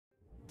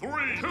3,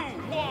 2,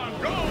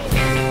 1, go!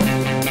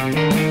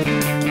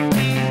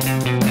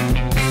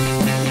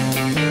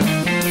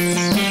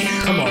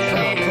 Come on.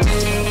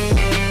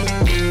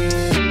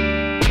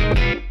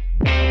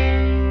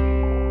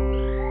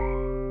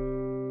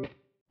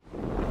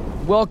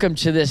 Welcome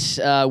to this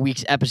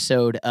week's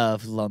episode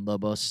of Lone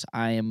Lobos.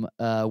 I am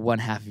one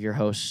half of your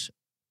host,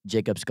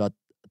 Jacob Scott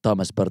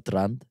Thomas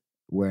Bertrand,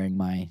 wearing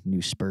my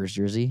new Spurs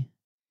jersey.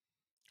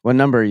 What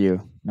number are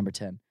you? Number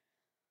 10.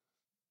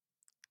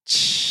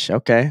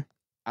 Okay.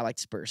 I like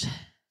Spurs.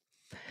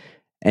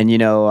 And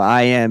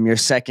I am your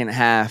second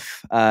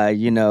half.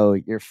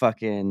 Your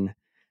fucking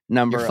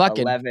number You're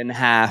fucking 11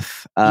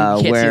 half. You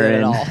can't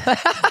wearing, see that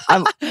at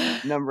all.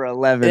 I'm number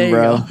 11, There you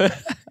bro. go.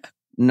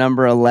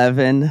 Number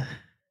 11.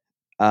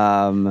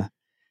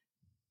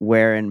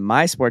 Wearing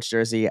my sports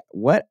jersey.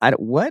 I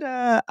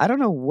don't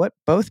know what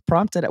both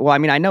prompted. Well, I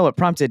mean, I know what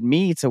prompted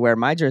me to wear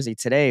my jersey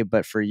today,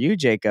 but for you,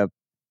 Jacob,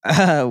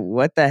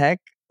 what the heck?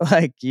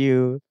 Like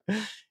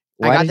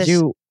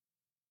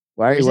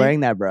why are you wearing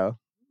that, bro?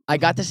 I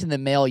got this in the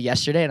mail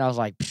yesterday, and I was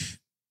like,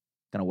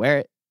 gonna wear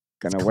it.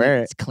 Wear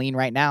it. It's clean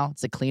right now.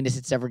 It's the cleanest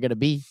it's ever gonna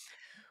be.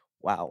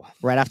 Wow.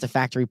 Right off the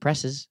factory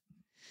presses.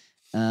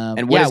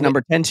 And what is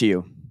number 10 to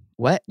you?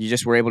 What? You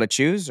just were able to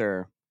choose,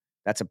 or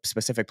that's a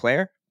specific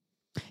player?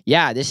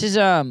 Yeah, this is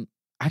I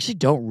actually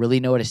don't really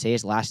know how to say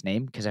his last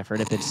name because I've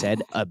heard it been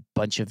said a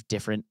bunch of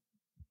different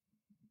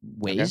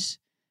ways.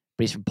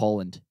 But he's from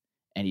Poland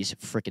and he's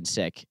freaking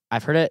sick.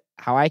 I've heard it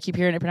how I keep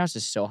hearing it pronounced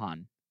is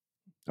Sohan.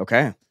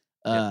 Okay.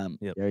 Yeah,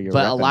 you're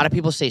but a repping. lot of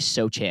people say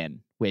Sochan,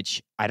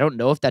 which I don't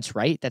know if that's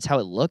right. That's how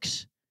it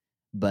looks,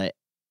 but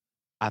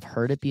I've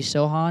heard it be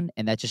Sohan,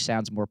 and that just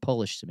sounds more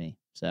Polish to me.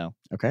 So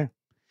Okay.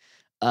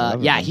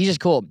 yeah, he's just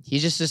cool.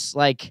 He's just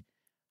like,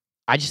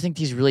 I just think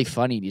he's really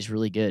funny and he's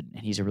really good,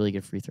 and he's a really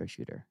good free throw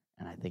shooter.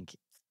 And I think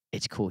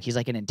it's cool. He's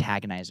like an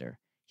antagonizer.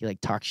 He like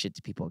talks shit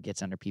to people,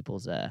 gets under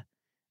people's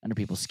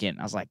skin.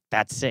 I was like,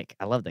 that's sick.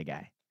 I love that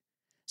guy.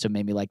 So it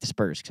made me like the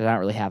Spurs because I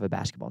don't really have a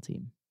basketball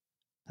team.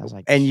 I was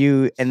like, and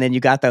then you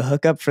got the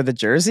hookup for the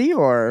jersey,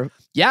 or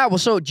yeah. Well,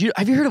 so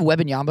have you heard of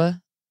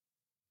Wembanyama?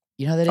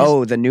 You know who that is?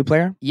 Oh, the new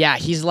player? Yeah,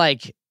 he's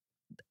like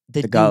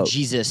the new GOAT.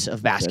 Jesus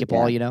of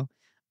basketball.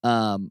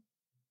 Yeah.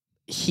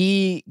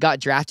 He got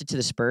drafted to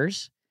the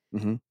Spurs.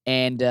 Mhm.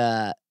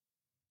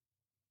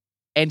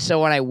 And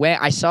so when I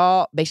went, I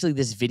saw basically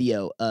this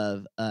video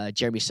of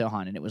Jeremy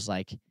Sohan, and it was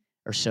like,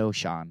 or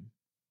Sochan.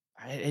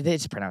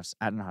 It's pronounced,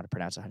 I don't know how to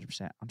pronounce it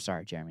 100%. I'm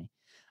sorry, Jeremy.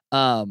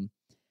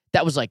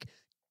 That was like,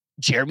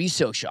 Jeremy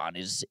Sochan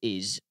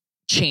is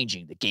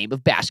changing the game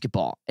of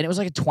basketball. And it was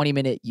like a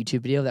 20-minute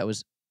YouTube video that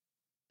was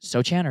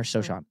Sochan or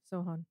Sochan?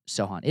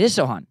 Sohan. It is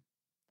Sohan.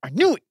 I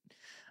knew it.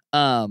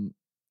 And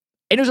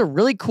it was a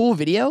really cool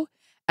video.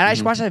 And I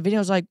just watched that video.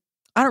 I was like,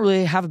 I don't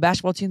really have a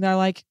basketball team that I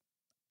like.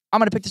 I'm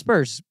going to pick the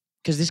Spurs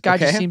because this guy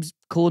just seems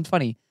cool and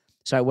funny.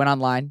 So I went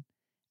online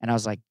and I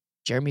was like,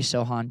 Jeremy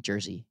Sohan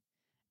jersey.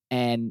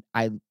 And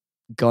I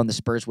go on the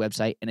Spurs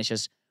website and it's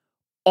just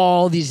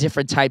all these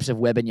different types of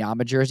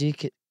Wembanyama jerseys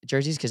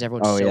because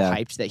everyone's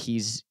hyped that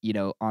he's,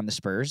 on the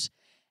Spurs.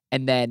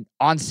 And then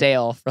on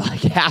sale for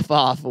like half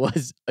off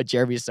was a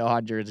Jeremy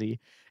Sohan jersey.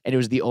 And it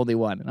was the only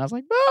one. And I was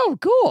like, oh,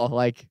 cool.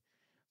 Like,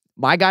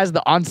 my guy's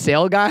the on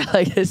sale guy.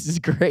 Like, this is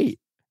great.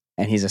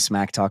 And he's a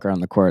smack talker on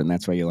the court, and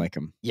that's why you like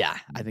him. Yeah,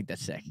 I think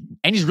that's sick.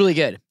 And he's really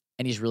good.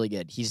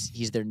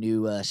 He's their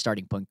new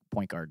starting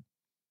point guard.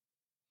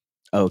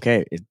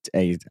 Okay.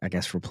 I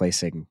guess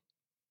replacing,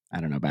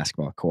 I don't know,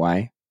 basketball.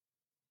 Kawhi?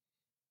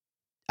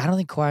 I don't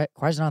think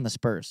Kawhi's not on the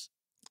Spurs.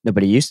 No,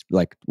 but he used,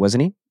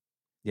 wasn't he?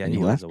 Yeah, And he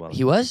he was left? a while.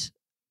 He was?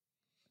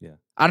 Yeah.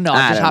 I don't know.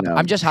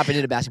 I'm just hopping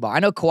into basketball. I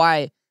know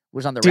Kawhi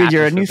was on the Raptors. Dude,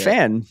 you're a for new bit.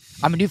 fan.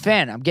 I'm a new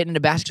fan. I'm getting into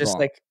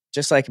basketball.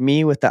 Just like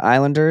me with the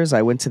Islanders,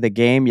 I went to the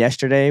game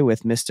yesterday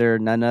with Mr.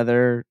 none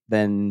other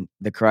than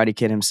the Karate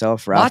Kid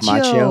himself, Ralph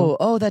Macchio.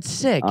 Oh, that's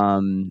sick.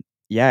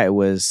 Yeah, it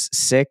was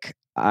sick.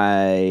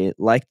 I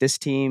like this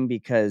team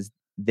because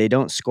they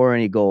don't score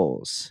any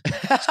goals.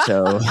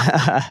 So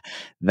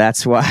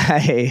that's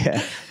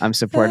why I'm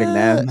supporting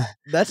them.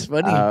 That's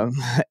funny.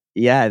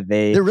 Yeah,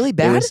 they're really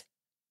bad?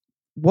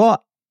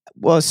 Well,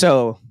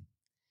 so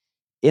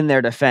in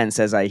their defense,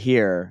 as I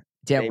hear,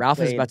 damn, Ralph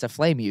is about to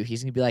flame you.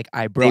 He's going to be like,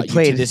 I brought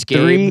you to this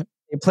game.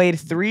 They played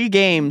 3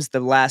 games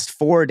the last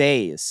 4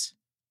 days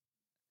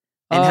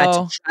and had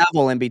to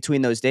travel in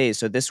between those days.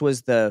 So this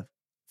was the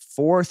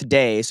 4th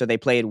day. So they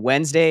played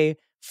Wednesday,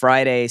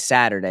 Friday,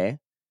 Saturday,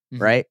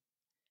 right?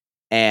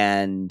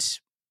 And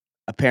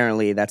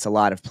apparently that's a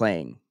lot of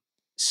playing.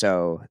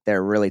 So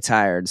they're really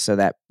tired. So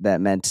that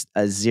meant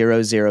a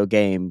 0-0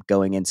 game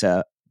going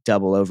into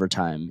double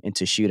overtime,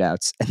 into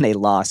shootouts. And they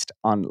lost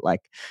on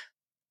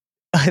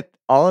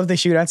all of the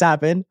shootouts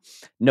happen.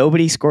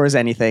 Nobody scores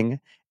anything.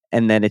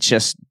 And then it's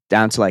just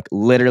down to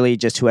literally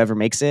just whoever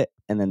makes it.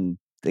 And then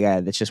the guy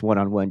that's just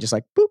one-on-one, just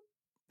boop.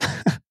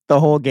 The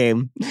whole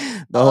game.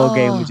 The whole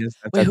game. We just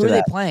wait, who are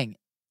they playing?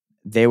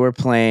 They were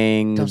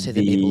playing. Don't say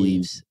the Maple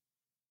Leafs.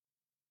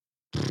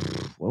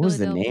 What was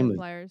the name of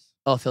Flyers.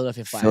 Oh,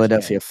 Philadelphia Flyers.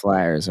 Philadelphia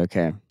Flyers.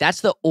 Okay.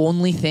 That's the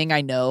only thing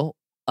I know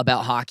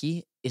about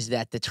hockey is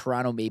that the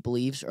Toronto Maple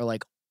Leafs are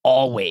like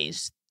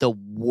always the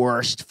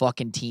worst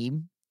fucking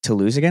team to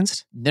lose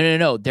against.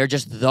 No. They're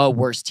just the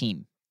worst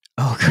team.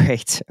 Oh,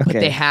 great. Okay. But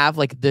they have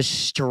like the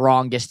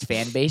strongest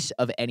fan base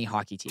of any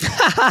hockey team.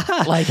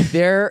 Like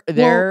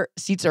their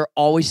seats are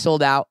always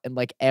sold out, and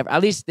like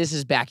at least this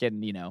is back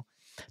in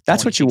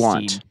that's what you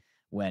want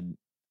when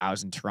I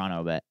was in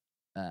Toronto. But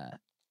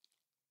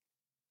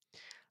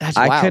that's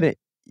I wild. couldn't.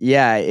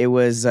 Yeah, it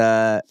was.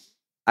 I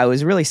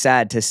was really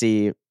sad to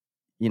see,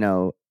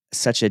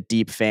 such a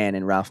deep fan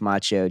in Ralph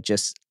Macchio.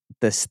 Just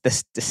the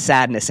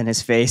sadness in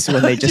his face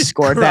when they just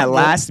scored that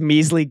last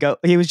measly goal.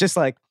 He was just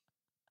like,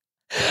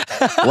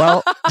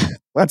 well,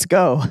 let's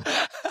go.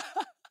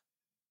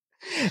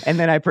 And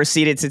then I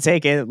proceeded to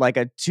take it like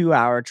a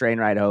 2-hour train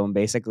ride home,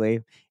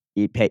 basically.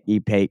 Eat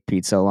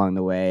pizza along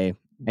the way.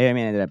 I mean,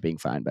 it ended up being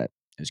fine, but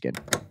it was good.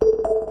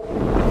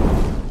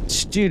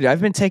 Dude, I've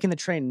been taking the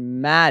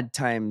train mad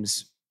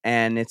times,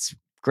 and it's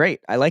great.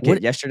 I like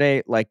it.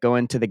 Yesterday, like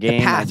going to the game,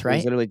 the path, right? It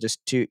was literally just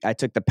I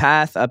took the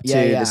path up to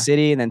the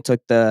city, and then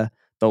took the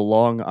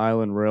Long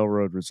Island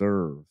Railroad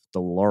Reserve, the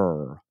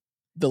lure.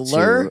 The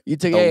lure? You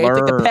took I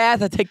took the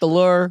path. I take the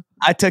lure.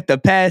 I took the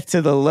path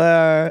to the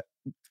lure.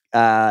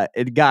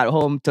 It got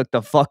home. Took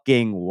the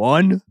fucking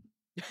one.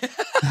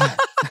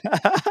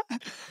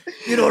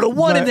 The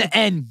one in the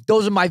end.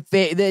 Those are my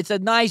favorite. It's a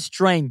nice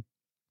train.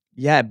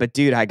 Yeah, but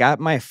dude, I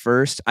got my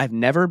first. I've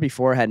never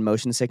before had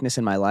motion sickness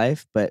in my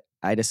life, but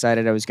I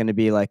decided I was going to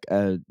be like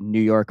a New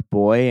York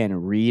boy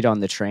and read on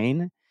the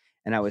train.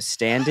 And I was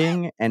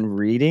standing and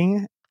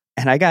reading,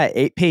 and I got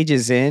 8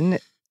 pages in,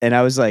 and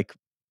I was like,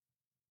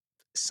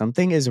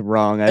 something is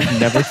wrong. I've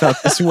never felt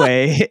this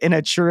way in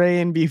a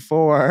train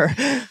before.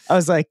 I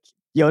was like,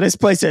 yo, this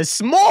place is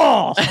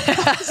small.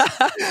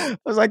 I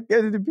was like,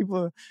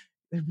 people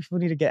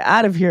need to get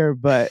out of here.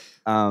 But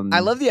I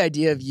love the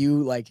idea of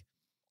you like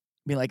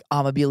being like,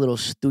 I'm gonna be a little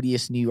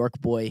studious New York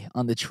boy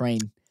on the train.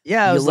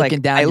 Yeah, I was like,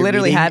 I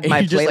literally had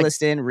my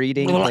playlist in,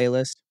 reading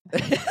playlist.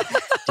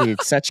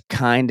 Dude, such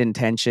kind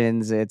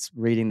intentions. It's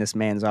reading this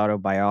man's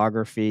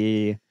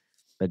autobiography,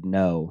 but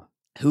no.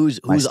 Whose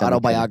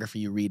autobiography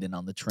you reading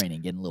on the train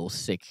and getting a little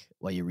sick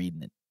while you're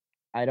reading it?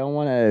 I don't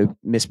want to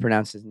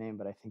mispronounce his name,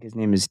 but I think his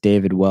name is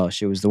David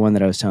Welsh. It was the one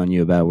that I was telling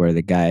you about where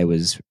the guy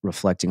was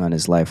reflecting on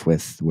his life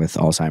with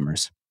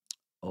Alzheimer's.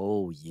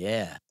 Oh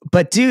yeah.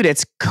 But dude,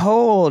 it's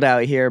cold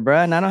out here, bro,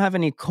 and I don't have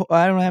any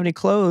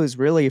clothes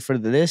really for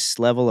this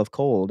level of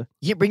cold.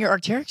 You bring your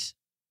Arc'teryx?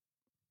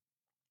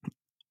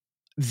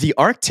 The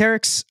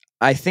Arc'teryx,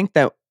 I think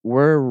that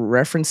we're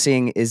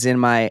referencing is in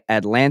my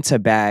Atlanta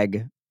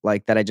bag,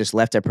 like that I just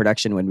left at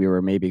production when we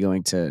were maybe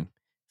going to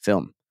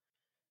film.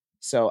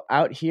 So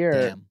out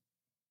here,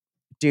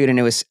 dude, and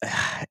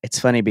it's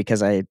funny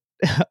because I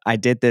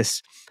did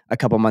this a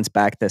couple months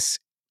back, this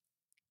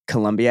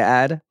Columbia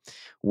ad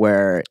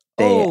where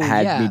they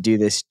had me do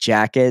this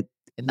jacket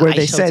where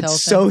they said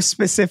so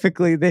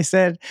specifically,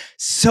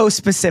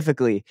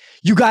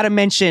 you got to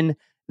mention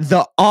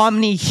the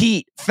Omni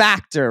heat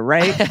factor,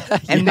 right?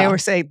 And they were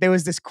saying, there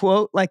was this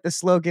quote, like the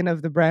slogan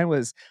of the brand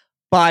was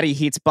body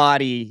heats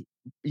body,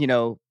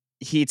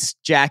 heats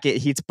jacket,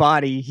 heats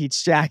body,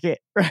 heats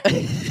jacket,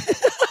 right?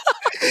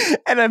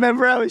 And I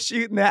remember I was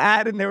shooting the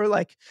ad and they were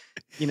like,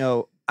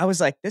 I was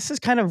like, this is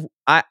kind of,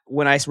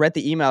 when I read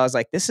the email, I was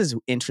like, this is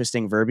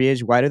interesting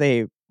verbiage. Why do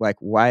they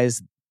why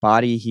is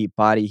body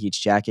heats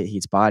jacket,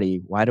 heats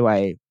body? Why do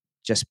I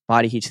just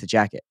body heats the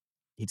jacket,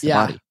 heats the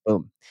body?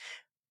 Boom.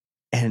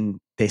 And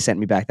they sent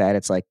me back that.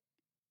 It's like,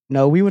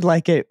 no, we would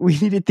like it. We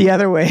need it the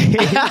other way.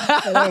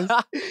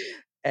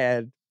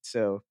 And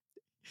so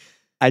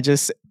I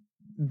just,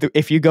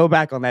 if you go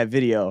back on that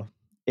video,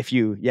 if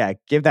you,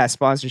 give that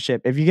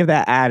sponsorship, if you give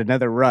that ad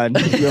another run,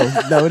 you'll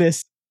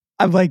notice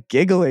I'm like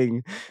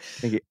giggling.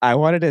 I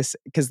wanted to,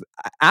 because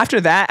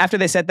after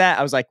they said that,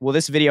 I was like, well,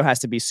 this video has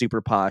to be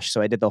super posh. So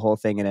I did the whole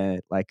thing in a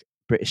like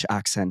British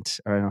accent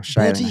or an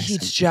Australian body accent.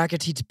 Heats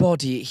jacket, heats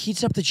body. It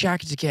heats up the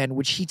jacket again,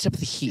 which heats up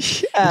the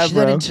heat, Yeah, which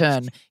then in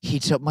turn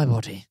heats up my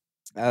body.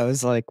 I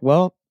was like,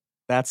 well,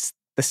 that's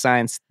the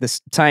science. The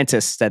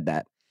scientists said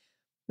that.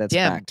 That's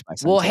backed by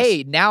scientists. Well,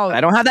 hey, now I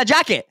don't have that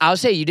jacket. I'll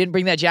say you didn't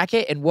bring that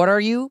jacket. And what are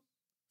you?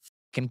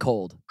 Fucking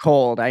cold.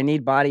 Cold. I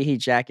need body heat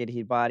jacket,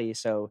 heat body.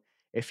 So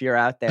if you're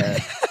out there,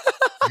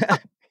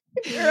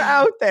 dude,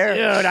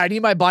 I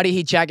need my body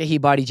heat jacket, heat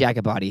body,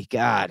 jacket body.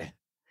 God.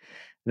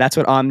 That's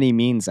what Omni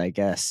means, I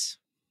guess.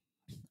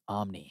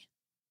 Omni.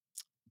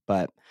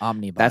 But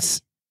Omni body.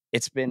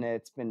 It's been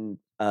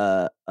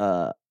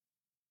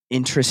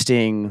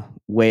interesting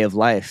way of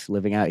life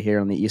living out here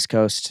on the East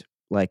Coast,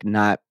 like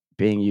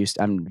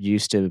I'm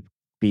used to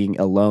being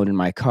alone in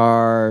my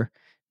car.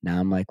 Now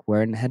I'm like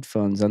wearing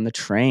headphones on the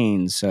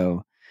train.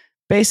 So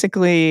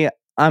basically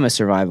I'm a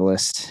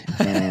survivalist.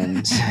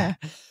 And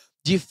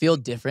do you feel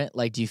different?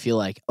 Like, do you feel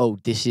like, oh,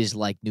 this is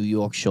like New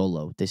York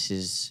Xolo. This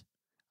is,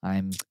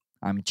 I'm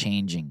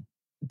changing.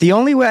 The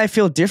only way I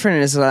feel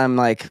different is that I'm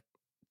like,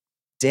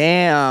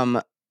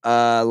 damn,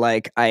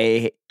 like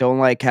I don't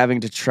like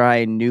having to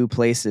try new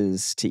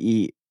places to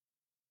eat.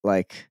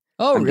 Like,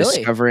 oh, I'm really?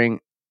 discovering.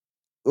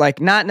 like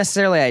not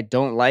necessarily I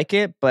don't like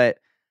it, but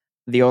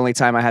the only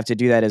time I have to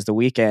do that is the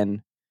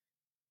weekend.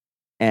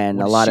 And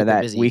When a it's lot of super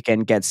that busy.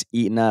 weekend gets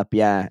eaten up,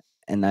 yeah.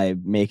 And I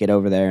make it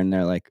over there, and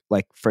they're like,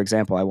 for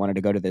example, I wanted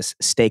to go to this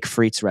steak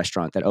frites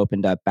restaurant that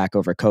opened up back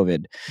over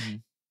COVID,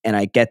 Mhm. and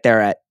I get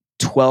there at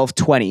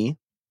 12:20.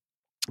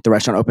 The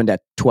restaurant opened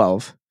at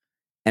 12,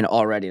 and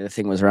already the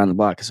thing was around the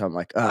block. So I'm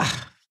like,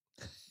 ugh,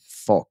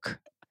 fuck.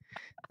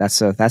 That's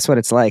what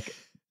it's like.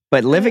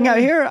 But living out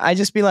here, I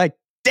just be like,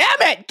 damn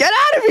it, get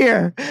out of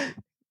here.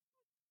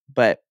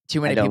 But Too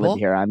I many don't people. live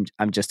here.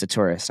 I'm just a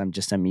tourist. I'm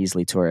just a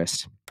measly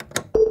tourist.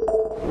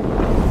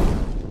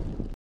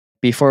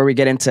 Before we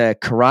get into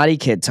Karate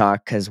Kid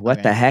talk, because what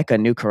Okay. the heck, a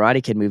new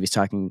Karate Kid movie's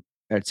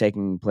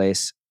taking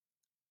place.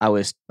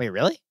 Wait,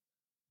 really?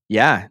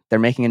 Yeah, they're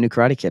making a new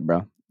Karate Kid,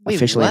 bro. Wait,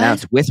 Officially what?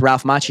 announced with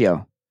Ralph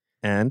Macchio,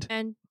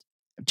 And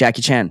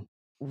Jackie Chan.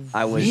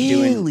 I was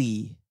doing-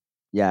 really.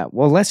 Yeah,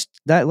 well, let's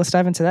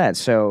dive into that.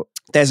 So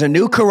there's a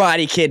new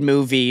Karate Kid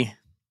movie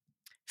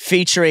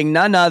featuring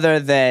none other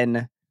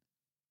than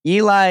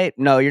Eli.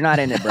 No, you're not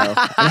in it, bro.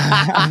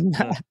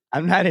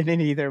 I'm not in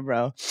it either,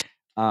 bro.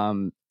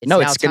 No, now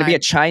it's going to be a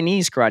time-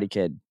 Chinese Karate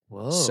Kid.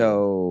 Whoa.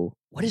 So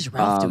what is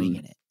Ralph doing um,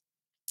 in it?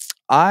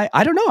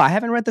 I don't know. I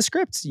haven't read the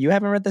script. You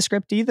haven't read the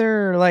script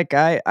either. Like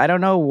I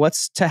don't know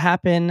what's to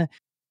happen.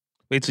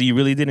 wait, so you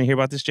really didn't hear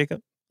about this,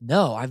 Jacob?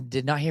 No, I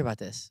did not hear about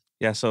this.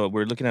 Yeah, so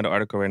we're looking at an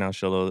article right now,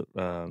 Xolo.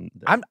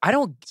 I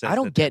don't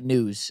that get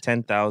news.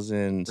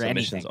 10,000 For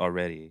submissions anything.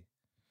 already.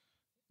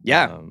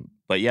 Yeah.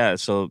 But yeah,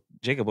 so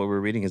Jacob, what we're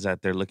reading is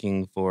that they're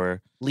looking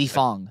for Li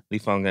Fong. Li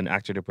Feng, an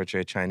actor to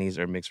portray Chinese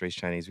or mixed race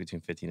Chinese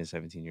between 15 and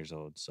 17 years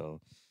old.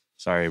 So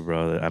sorry,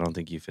 bro. I don't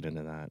think you fit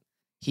into that.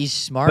 He's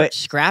smart, But-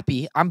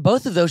 scrappy. I'm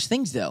both of those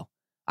things though.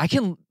 I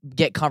can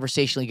get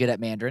conversationally good at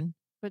Mandarin.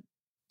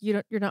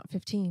 You're not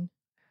 15.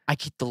 I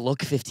get the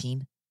look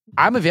 15.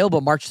 I'm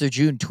available March through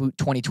June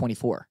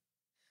 2024.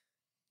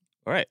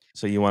 All right.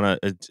 So you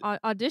want to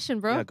Audition,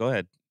 bro. Yeah, go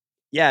ahead.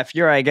 Yeah, if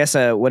you're, I guess,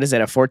 what is it,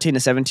 a 14 to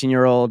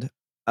 17-year-old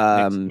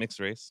Mixed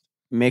race.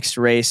 mixed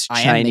race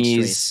I am mixed Chinese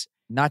race.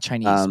 Not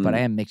Chinese, but I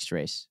am mixed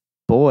race.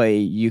 boy,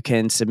 you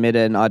can submit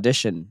an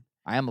audition.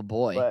 I am a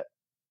boy. But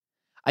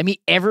I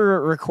meet every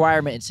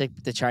requirement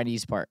except the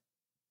Chinese part.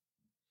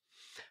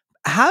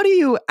 how do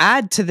you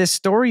add to this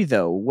story,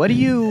 though? What do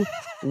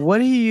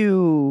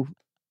you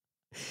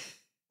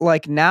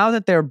like now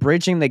that they're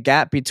bridging the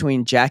gap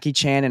between Jackie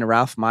Chan and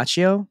Ralph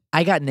Macchio?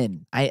 I got an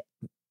in.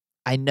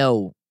 I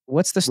know.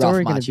 What's the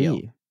story going to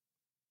Macchio.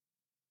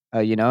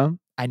 be? You know?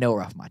 I know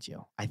Ralph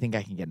Macchio. I think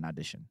I can get an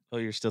audition. Oh,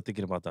 you're still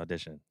thinking about the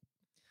audition.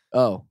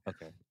 Oh,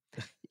 Okay.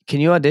 Can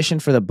you audition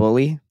for the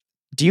bully?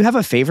 Do you have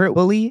a favorite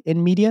bully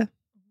in media?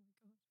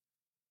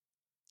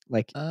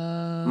 Like,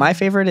 my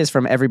favorite is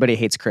from Everybody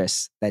Hates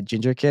Chris, that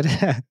ginger kid.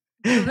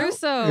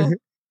 Caruso. I don't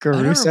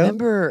Caruso?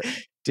 remember.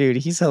 Dude,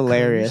 he's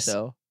hilarious.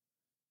 Caruso.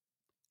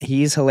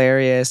 He's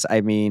hilarious.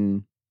 I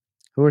mean,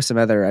 who are some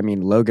other? I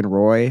mean, Logan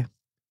Roy,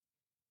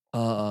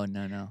 Oh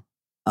no.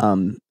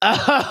 um,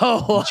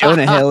 Oh,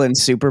 Jonah Hill in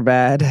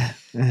Superbad.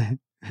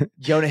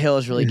 Jonah Hill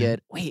is really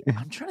good. Wait,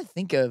 I'm trying to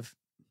think of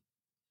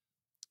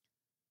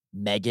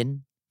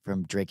Megan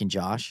from Drake and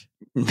Josh.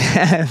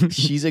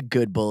 She's a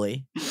good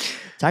bully.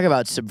 Talk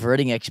about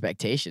subverting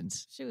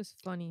expectations. She was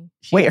funny.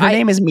 Wait, her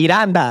name is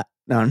Miranda.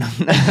 No.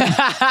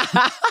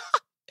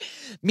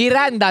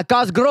 Miranda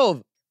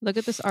Cosgrove. Look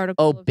at this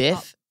article. Oh, of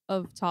Biff.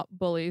 top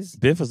bullies.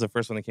 Biff was the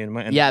first one that came to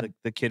mind. And Yeah.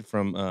 the kid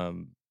from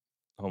Home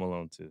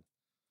Alone 2.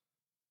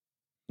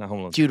 Not Home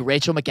Alone. Dude,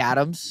 Rachel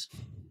McAdams.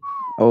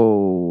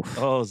 Oh,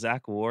 Oh,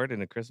 Zach Ward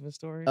in A Christmas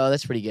Story. Oh,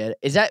 that's pretty good.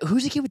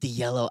 Who's the kid with the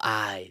yellow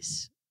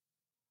eyes?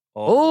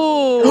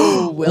 Oh,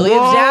 Oh, William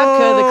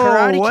Zabka, the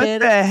Karate what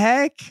Kid. the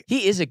heck?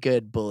 He is a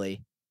good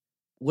bully.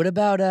 What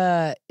about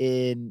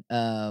in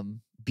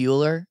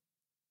Bueller?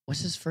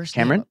 What's his first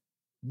Cameron? name?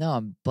 No,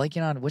 I'm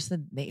blanking on what's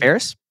the name?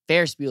 Ferris?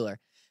 Ferris Bueller.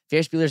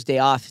 Ferris Bueller's Day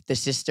Off. The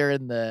sister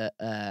and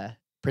the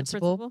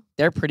principal.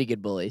 They're pretty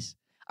good bullies.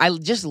 I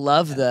just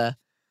love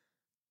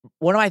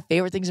one of my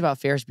favorite things about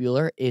Ferris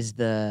Bueller is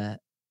the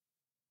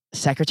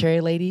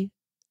secretary lady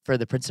for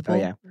the principal. Oh,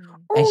 yeah.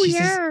 And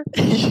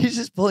she's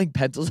just pulling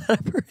pencils out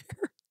of her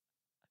hair.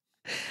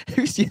 Have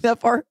you seen that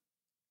part?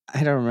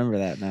 I don't remember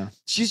that now.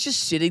 She's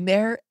just sitting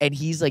there and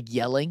he's like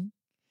yelling.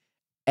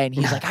 And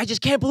he's like, I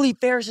just can't believe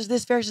Ferris is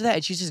this, Ferris is that.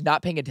 And she's just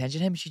not paying attention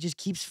to him. She just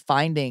keeps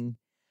finding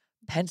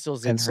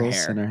pencils in her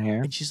hair. in her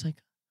hair. And she's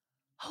like,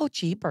 oh,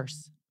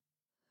 jeepers.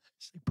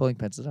 She's like pulling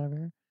pencils out of her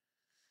hair.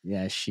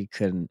 Yeah, she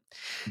couldn't.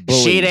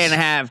 Bullies. She didn't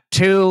have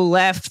two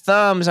left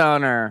thumbs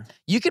on her.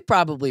 You could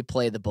probably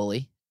play the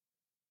bully.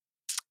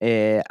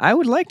 I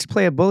would like to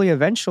play a bully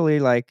eventually.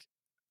 Like,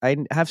 I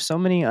have so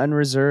many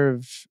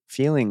unreserved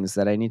feelings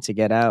that I need to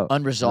get out.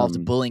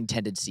 Unresolved bullying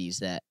tendencies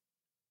that.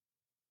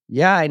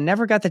 Yeah, I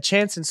never got the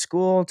chance in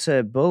school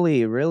to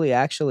bully, really,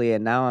 actually,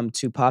 and now I'm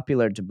too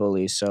popular to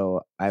bully.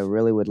 So I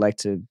really would like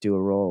to do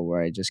a role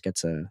where I just get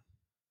to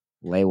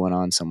lay one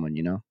on someone,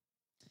 you know?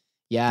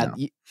 Yeah,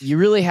 No. you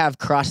really have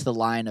crossed the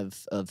line of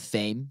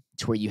fame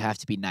to where you have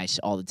to be nice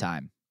all the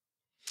time.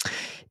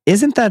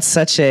 Isn't that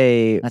such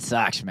a That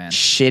sucks, man.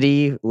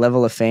 shitty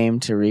level of fame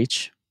to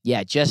reach?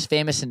 Yeah, just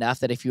famous enough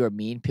that if you were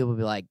mean, people would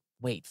be like,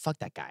 wait, fuck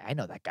that guy. I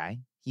know that guy.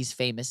 He's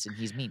famous and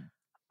he's mean.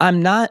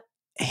 I'm not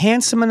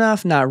handsome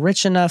enough, not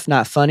rich enough,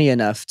 not funny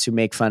enough to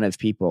make fun of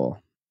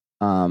people.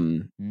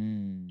 And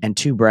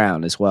too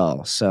brown as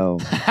well. So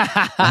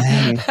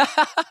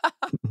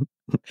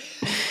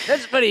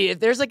That's funny. If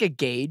there's like a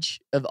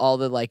gauge of all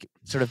the like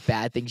sort of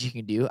bad things you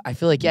can do, I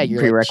feel like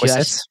you're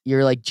Prerequisites.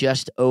 like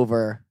just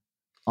over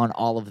on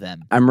all of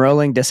them. I'm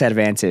rolling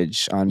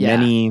disadvantage on Yeah.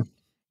 many.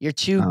 You're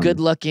too good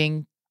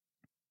looking,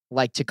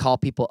 like to call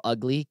people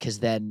ugly, because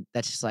then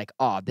that's just like,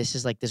 oh, this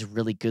is like this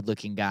really good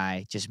looking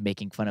guy just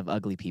making fun of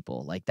ugly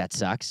people. Like that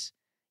sucks.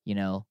 You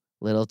know,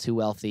 little too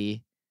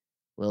wealthy,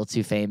 little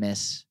too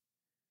famous,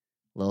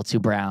 a little too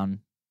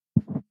brown,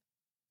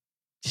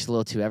 just a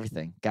little too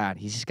everything. God,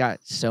 he's just got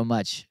so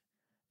much.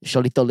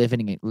 Xolito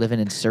living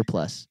in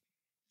surplus.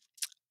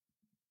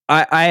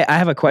 I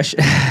have a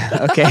question.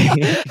 Okay.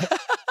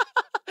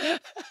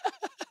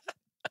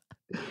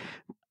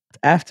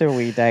 After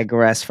we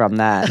digress from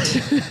that,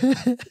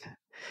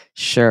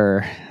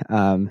 sure.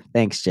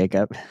 Thanks,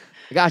 Jacob.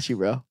 I got you,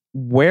 bro.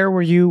 Where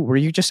were you? Were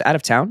you just out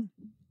of town?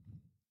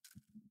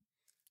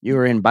 You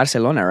were in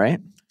Barcelona, right?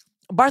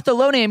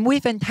 Barcelona,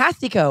 muy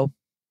fantástico.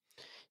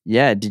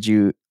 Yeah.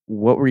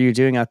 What were you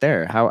doing out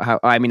there? How?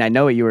 I mean, I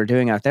know what you were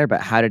doing out there,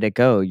 but how did it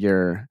go?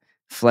 Your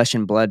flesh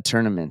and blood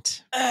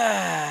tournament.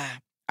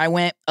 I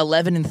went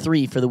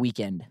 11-3 for the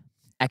weekend.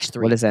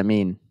 X3. What does that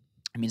mean?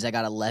 It means I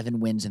got 11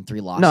 wins and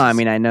 3 losses. No, I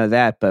mean, I know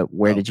that, but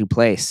where Oh. did you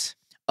place?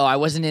 Oh, I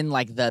wasn't in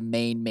like the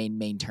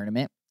main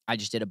tournament. I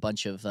just did a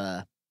bunch of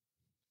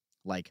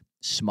like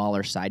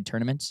smaller side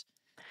tournaments.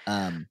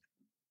 It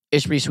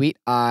was pretty sweet.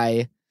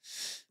 I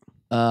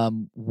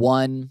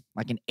won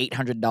like an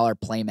 $800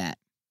 playmat,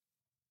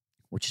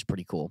 which is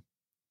pretty cool.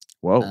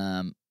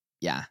 Whoa.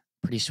 Yeah,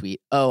 pretty sweet.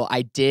 Oh,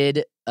 I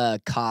did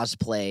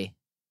cosplay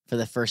for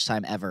the first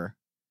time ever.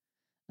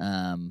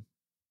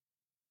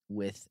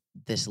 With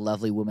this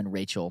lovely woman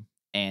Rachel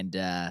and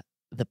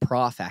the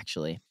prof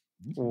actually.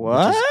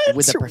 What?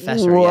 With the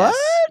professor. What?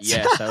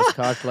 Yes, I was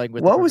cosplaying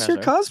with. What the was your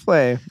professor.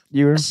 cosplay?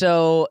 You were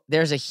So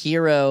there's a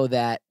hero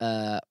that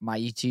my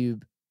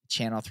YouTube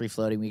channel 3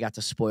 Floating, we got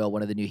to spoil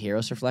one of the new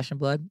heroes for Flesh and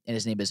Blood, and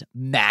his name is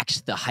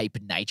Max the Hype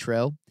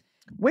Nitro.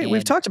 Wait, we've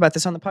and- talked about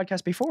this on the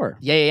podcast before.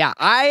 Yeah.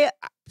 I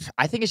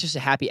think it's just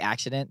a happy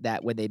accident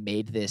that when they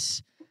made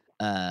this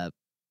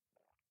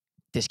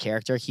this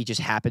character, he just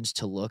happens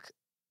to look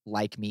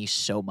like me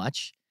so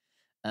much.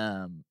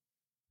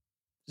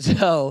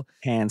 So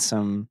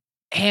Handsome.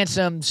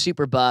 handsome,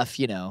 super buff,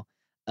 you know.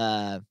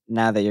 Now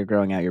that you're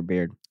growing out your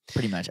beard.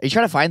 Pretty much. Are you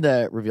trying to find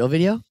the reveal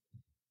video?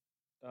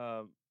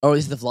 Oh,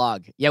 this is the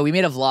vlog. Yeah, we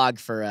made a vlog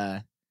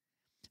for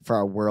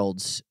our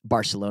Worlds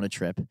Barcelona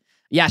trip.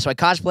 Yeah, so I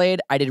cosplayed.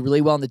 I did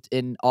really well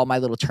in all my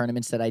little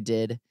tournaments that I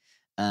did,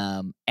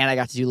 and I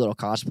got to do a little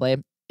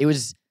cosplay. It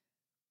was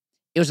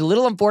a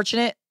little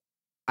unfortunate.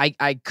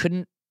 I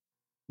couldn't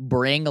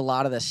bring a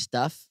lot of the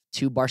stuff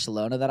to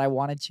Barcelona that I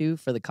wanted to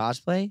for the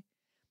cosplay,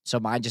 so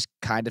mine just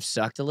kind of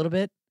sucked a little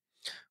bit.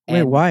 Wait,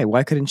 And- why?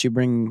 Why couldn't you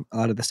bring a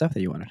lot of the stuff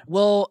that you wanted?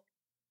 Well,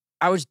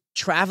 I was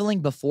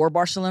traveling before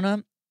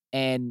Barcelona,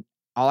 and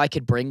all I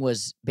could bring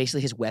was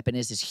basically his weapon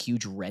is this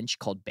huge wrench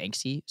called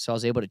Banksy. So I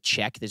was able to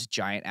check this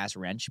giant ass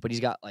wrench, but he's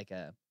got like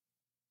a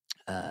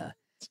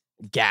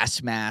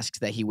gas mask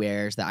that he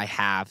wears that I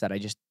have that I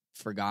just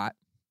forgot.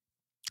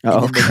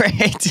 Oh, then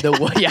great.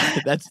 Yeah,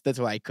 that's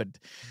why I couldn't.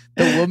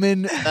 The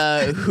woman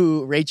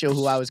Rachel,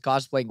 who I was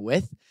cosplaying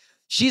with,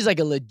 she's like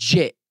a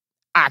legit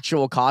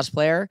actual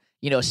cosplayer.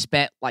 You know,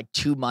 spent like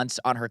 2 months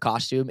on her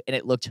costume, and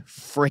it looked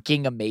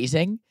freaking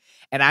amazing.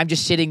 And I'm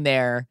just sitting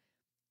there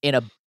in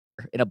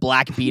a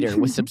black beater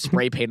with some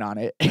spray paint on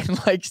it,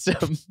 and like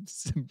some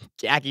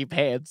khaki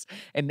pants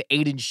and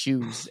 8-inch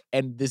shoes,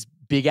 and this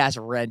big ass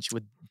wrench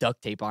with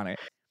duct tape on it.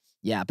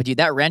 Yeah, but dude,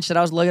 that wrench that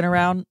I was lugging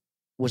around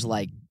was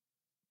like,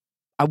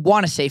 I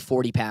want to say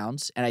 40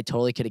 pounds, and I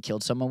totally could have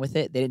killed someone with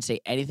it. They didn't say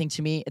anything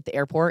to me at the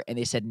airport, and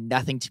they said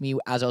nothing to me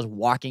as I was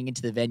walking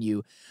into the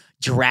venue,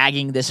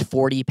 dragging this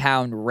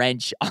 40-pound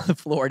wrench on the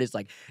floor. And it's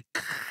like,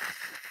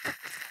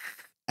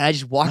 and I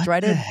just walked What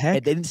right the in, heck? and they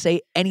didn't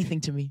say anything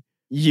to me.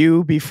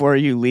 You, before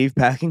you leave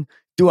packing,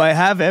 do I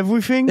have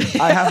everything?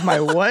 I have my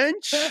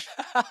wench.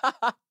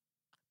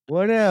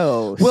 What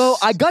else? Well,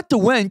 I got the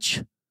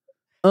wench.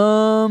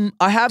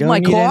 I have don't my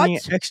need any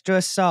clothes.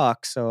 extra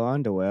socks or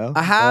underwear.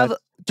 I have but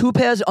 2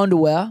 pairs of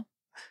underwear.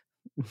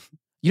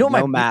 You know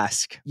no my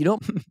mask. You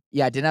don't.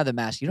 Yeah, I didn't have the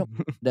mask. You know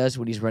what he does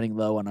when he's running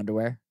low on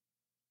underwear?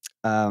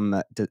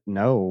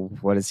 No.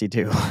 What does he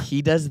do?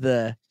 He does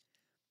the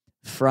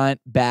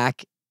front,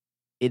 back,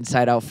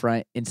 inside out,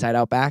 front, inside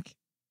out, back.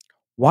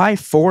 Why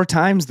 4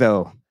 times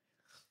though?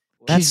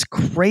 That's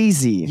He's-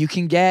 crazy. You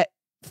can get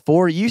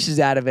 4 uses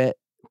out of it.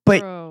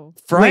 But Bro.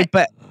 Front, wait,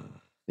 but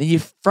then you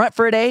front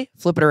for a day,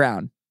 flip it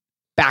around,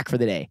 back for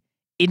the day,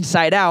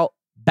 inside out,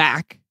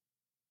 back,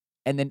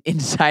 and then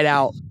inside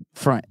out,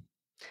 front.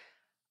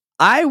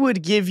 I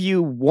would give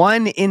you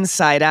one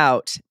inside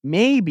out,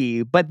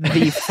 maybe, but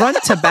the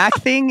front to back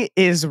thing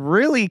is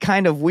really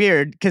kind of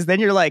weird because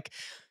then you're like,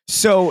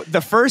 so the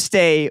first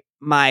day,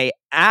 my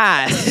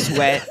ass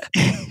sweat,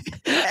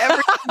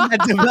 everything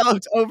that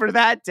developed over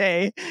that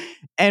day,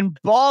 and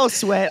ball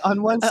sweat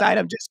on one side.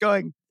 I'm just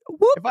going,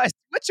 whoop. If I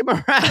switch them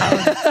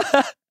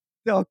around,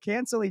 they'll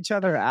cancel each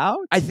other out.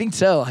 I think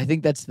so. I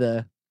think that's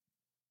the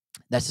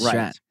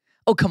strat.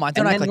 Oh, come on.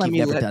 Don't And act then like let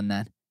you've me never done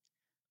that.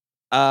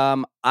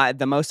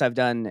 The most I've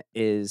done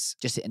is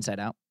Just the inside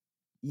out.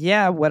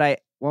 yeah.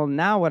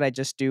 Now what I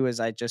just do is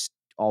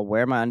I'll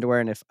wear my underwear,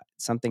 and if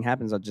something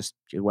happens, I'll just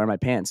wear my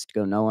pants to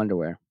go no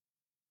underwear.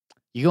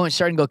 You're going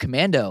starting to go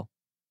commando.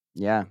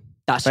 Yeah.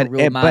 That's a But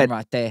real it- man but-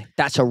 right there.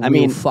 That's a I real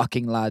mean-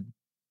 fucking lad.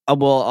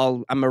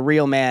 I'm a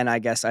real man, I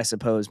guess. I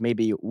suppose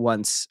maybe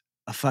once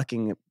a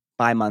fucking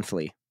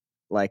bi-monthly.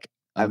 Like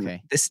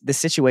Okay. this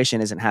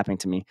situation isn't happening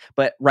to me,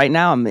 but right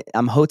now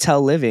I'm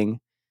hotel living,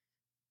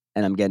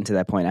 and I'm getting to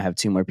that point. I have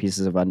 2 more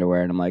pieces of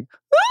underwear, and I'm like,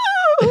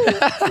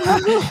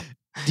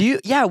 Do you?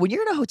 Yeah. When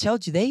you're in a hotel,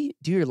 do they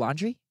do your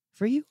laundry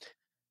for you?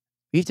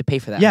 You have to pay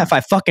for that. yeah, huh? if I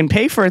fucking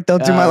pay for it, they'll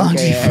do my Oh, okay,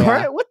 laundry yeah, for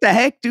yeah. it. What the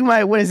heck?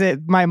 What is it?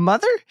 My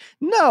mother?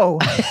 No.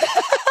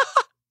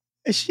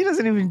 She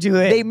doesn't even do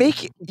it. They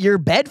make your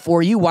bed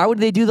for you. Why would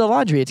they do the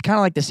laundry? It's kind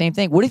of like the same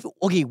thing.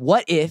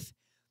 What if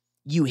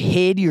you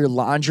hid your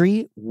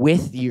laundry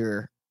with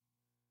your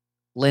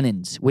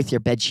linens, with your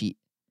bed sheet?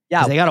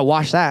 'Cause Yeah. they gotta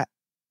wash that.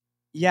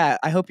 Yeah,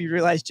 I hope you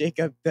realize,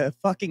 Jacob, the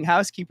fucking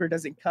housekeeper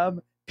doesn't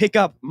come pick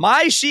up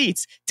my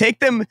sheets, take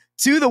them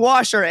to the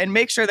washer, and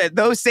make sure that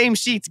those same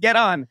sheets get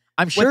on.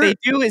 I'm What sure. they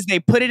do is they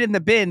put it in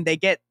the bin. They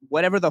get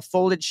whatever the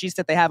folded sheets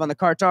that they have on the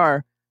cart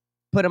are,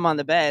 put them on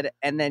the bed,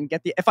 and then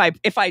get the.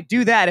 If I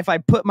do that, if I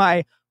put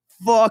my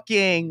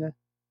fucking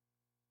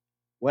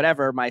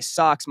whatever, my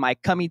socks, my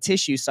cummy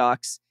tissue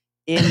socks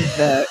in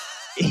the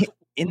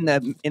in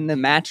the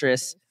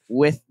mattress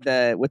with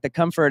the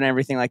comfort and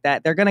everything like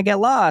that, they're gonna get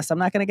lost. I'm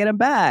not gonna get them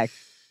back.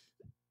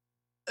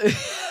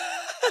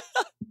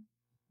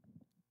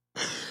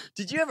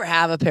 Did you ever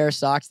have a pair of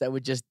socks that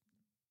would just?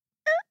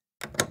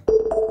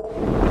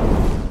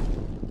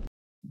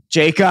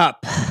 Jacob,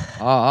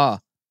 Oh,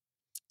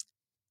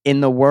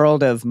 in the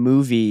world of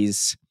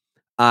movies,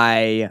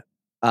 I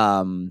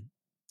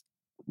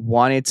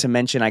wanted to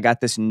mention I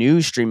got this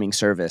new streaming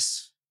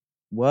service.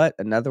 What?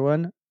 Another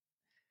one?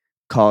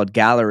 Called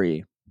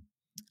Gallery.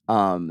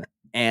 And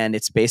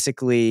it's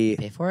basically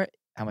pay for it.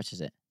 How much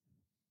is it?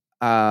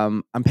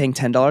 I'm paying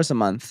 $10 a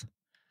month.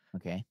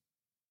 Okay.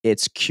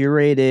 It's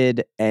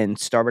curated and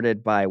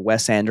started by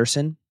Wes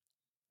Anderson,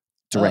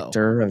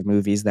 director of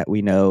movies that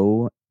we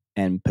know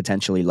and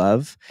potentially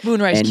love.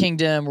 Moonrise And-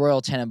 Kingdom,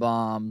 Royal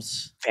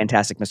Tenenbaums.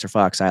 Fantastic Mr.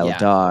 Fox, Isle Yeah. of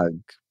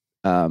Dog,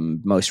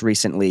 most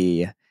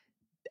recently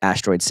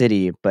Asteroid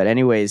City. But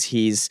anyways,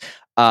 he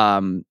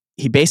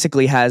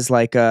basically has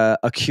like a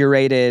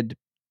curated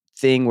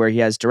thing where he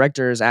has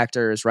directors,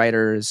 actors,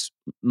 writers,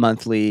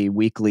 monthly,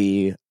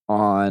 weekly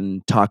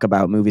on talk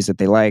about movies that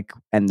they like,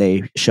 and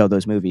they show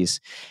those movies.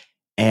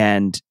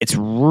 And it's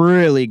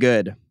really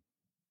good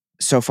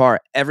so far.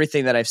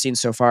 Everything that I've seen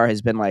so far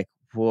has been like,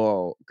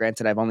 whoa.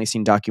 Granted, I've only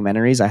seen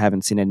documentaries. I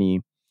haven't seen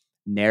any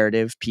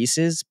narrative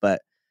pieces,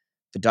 but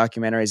the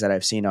documentaries that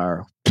I've seen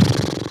are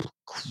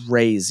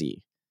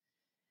crazy.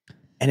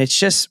 And it's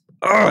just,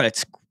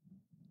 it's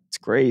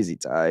crazy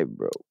time,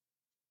 bro.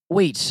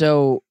 Wait,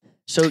 so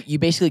you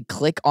basically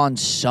click on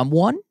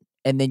someone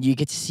and then you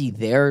get to see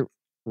their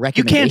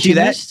recommendation can't do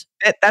that. list?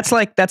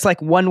 That's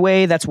like one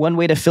way. That's one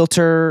way to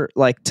filter,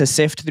 like to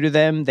sift through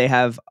them. They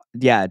have,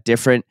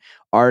 different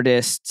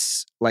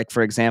artists. Like,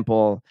 for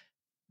example,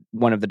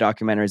 one of the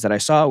documentaries that I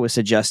saw was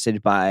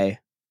suggested by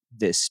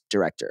this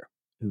director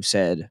who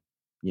said,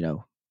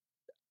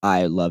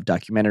 I love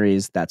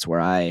documentaries. That's where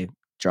I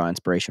draw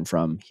inspiration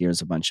from.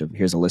 Here's a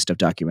list of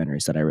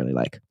documentaries that I really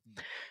like.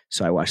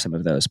 So I watched some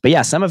of those. But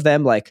yeah, some of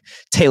them, like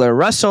Taylor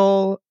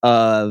Russell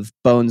of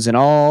Bones and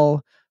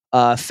All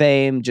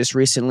fame, just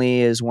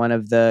recently is one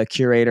of the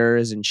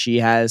curators, and she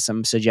has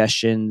some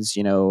suggestions,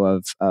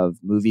 of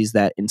movies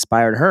that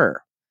inspired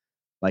her,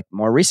 like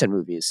more recent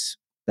movies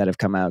that have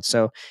come out.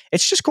 So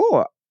it's just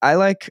cool.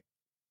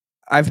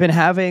 I've been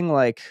having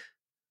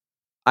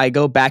I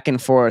go back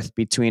and forth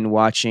between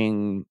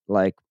watching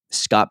like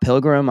Scott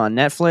Pilgrim on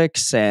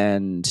Netflix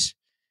and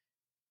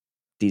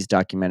these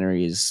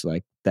documentaries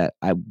like that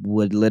I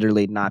would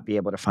literally not be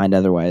able to find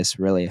otherwise,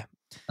 really,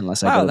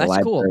 unless I Wow, go to the that's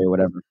library cool. or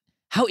whatever.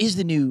 How is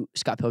the new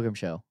Scott Pilgrim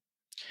show?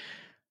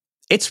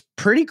 It's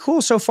pretty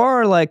cool so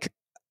far. Like,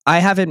 I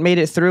haven't made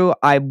it through.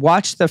 I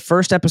watched the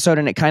first episode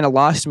and it kind of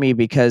lost me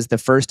because the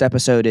first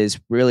episode is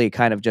really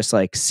kind of just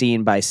like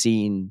scene by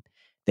scene.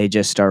 They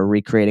just are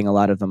recreating a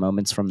lot of the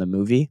moments from the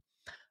movie.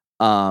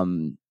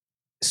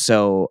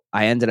 So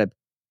I ended up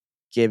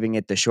giving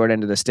it the short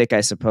end of the stick,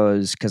 I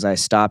suppose, because I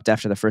stopped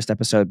after the first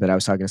episode. But I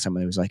was talking to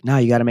someone who was like, no,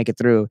 you got to make it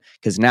through,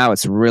 because now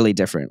it's really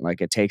different. Like,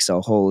 it takes a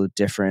whole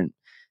different,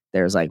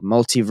 there's like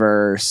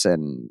multiverse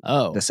and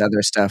Oh, this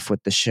other stuff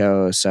with the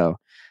show. So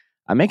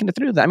I'm making it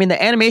through that. I mean,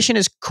 the animation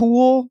is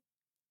cool.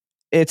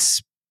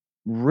 it's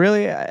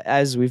really,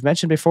 as we've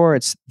mentioned before,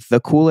 it's the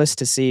coolest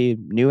to see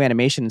new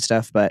animation and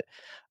stuff, but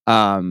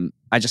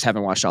I just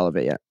haven't watched all of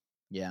it yet.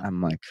 Yeah.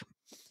 I'm like,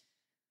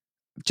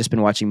 just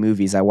been watching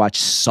movies. I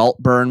watched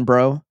Saltburn,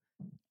 bro.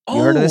 You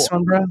heard of this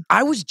one, bro?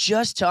 I was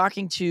just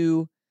talking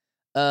to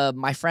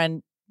my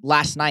friend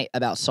last night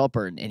about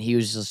Saltburn, and he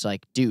was just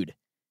like, dude,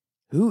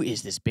 who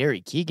is this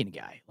Barry Keoghan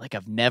guy? Like,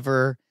 I've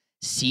never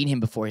seen him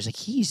before. He's like,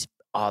 he's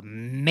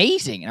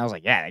amazing. And I was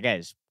like, yeah, that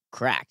guy's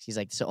cracked. He's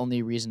like, it's the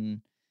only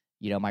reason,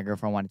 my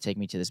girlfriend wanted to take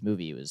me to this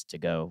movie was to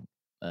go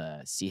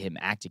see him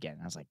act again.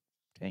 And I was like,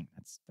 dang,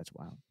 that's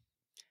wild.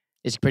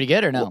 Is it pretty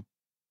good or no?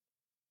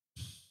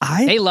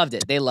 They loved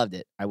it. They loved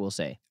it, I will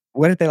say.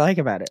 What did they like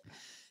about it?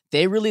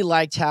 They really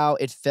liked how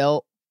it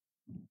felt.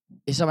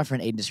 It's how my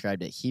friend Aiden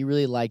described it. He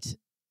really liked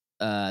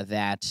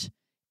that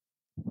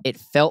it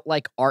felt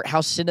like art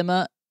house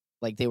cinema,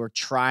 like they were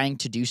trying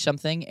to do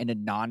something in a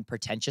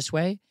non-pretentious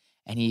way.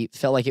 And he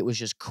felt like it was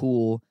just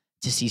cool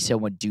to see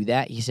someone do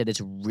that. He said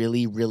it's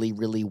really, really,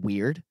 really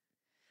weird.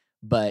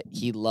 But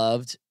he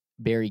loved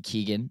Barry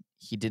Keoghan.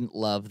 He didn't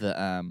love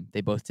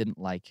they both didn't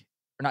like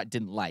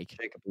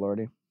Jacob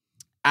Elordi.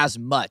 as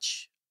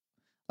much.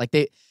 Like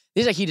this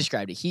is like he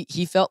described it.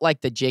 He felt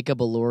like the Jacob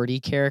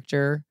Elordi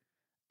character,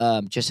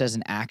 just as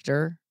an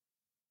actor.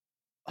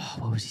 Oh,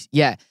 what was he?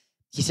 Yeah,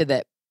 he said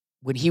that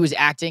when he was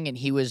acting and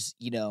he was,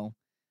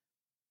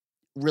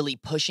 really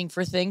pushing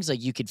for things,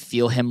 like you could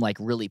feel him like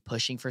really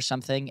pushing for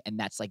something, and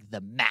that's like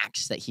the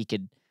max that he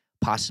could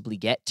possibly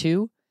get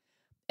to.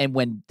 And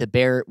when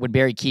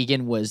Barry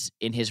Keoghan was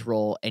in his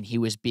role and he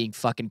was being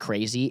fucking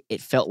crazy,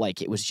 it felt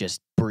like it was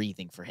just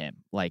breathing for him.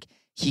 Like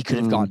he could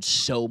have gone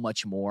so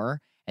much more,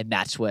 and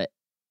that's what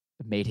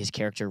made his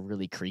character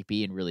really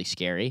creepy and really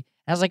scary. And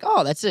I was like,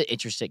 oh, that's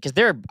interesting, because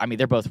they're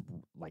both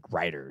like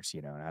writers,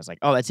 And I was like,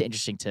 oh, that's an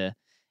interesting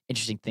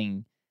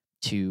thing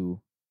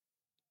to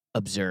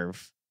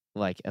observe.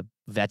 Like I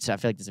feel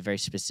like there's a very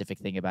specific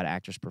thing about an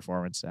actor's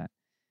performance that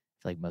I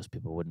feel like most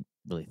people wouldn't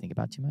really think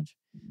about too much.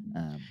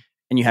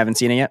 And you haven't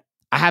seen it yet?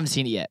 I haven't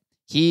seen it yet.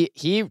 He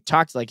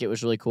talked like it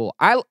was really cool.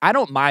 I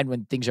don't mind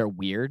when things are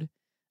weird.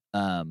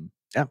 Yeah.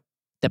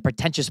 The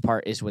pretentious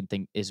part is when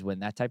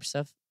that type of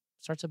stuff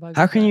starts to bug me.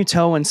 How can you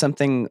tell when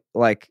something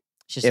like,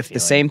 It's just a if the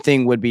feeling. same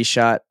thing would be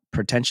shot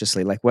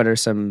pretentiously? Like, what are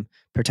some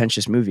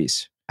pretentious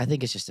movies? I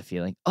think it's just a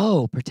feeling.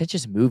 Oh,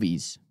 pretentious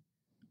movies.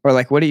 Or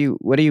like, what do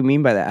you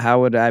mean by that? How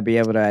would I be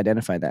able to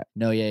identify that?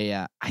 No,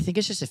 yeah. I think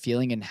it's just a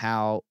feeling in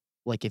how,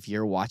 like, if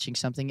you're watching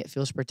something, it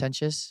feels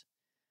pretentious,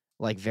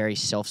 like very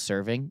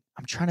self-serving.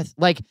 I'm trying to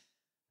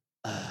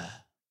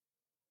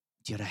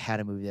dude, I had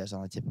a movie that was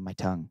on the tip of my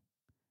tongue.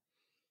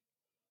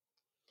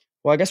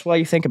 Well, I guess while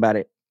you think about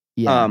it,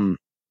 Yeah.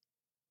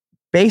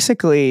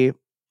 basically,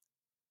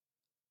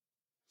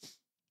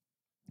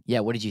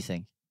 Yeah. What did you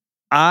think?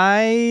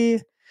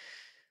 I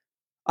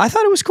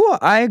thought it was cool.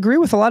 I agree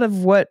with a lot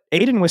of what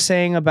Aiden was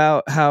saying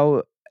about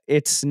how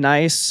it's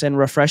nice and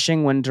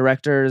refreshing when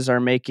directors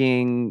are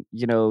making,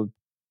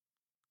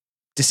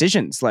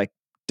 decisions, like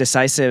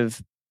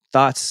decisive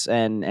thoughts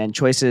and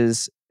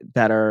choices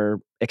that are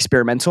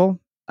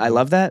experimental. I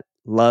love that.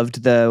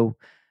 Loved the,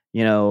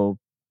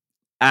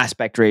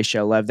 aspect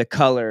ratio, loved the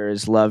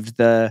colors, loved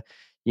the,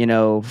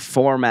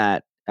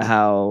 format,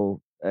 how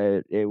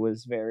it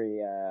was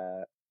very,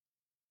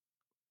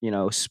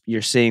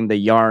 you're seeing the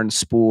yarn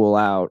spool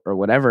out or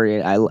whatever.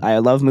 I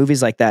love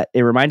movies like that.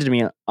 It reminded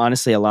me,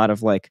 honestly, a lot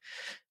of like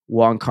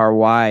Wong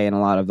Kar-wai in a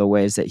lot of the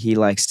ways that he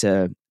likes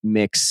to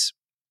mix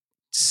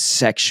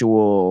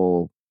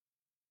sexual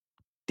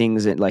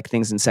things,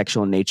 things in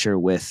sexual nature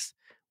with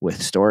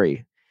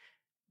story.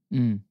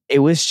 It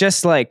was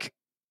just like,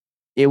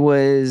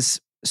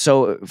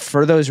 so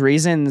for those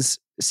reasons,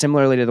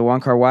 similarly to the Wong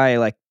Kar-wai,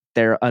 like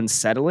they're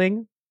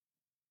unsettling.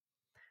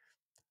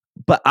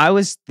 But I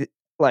was in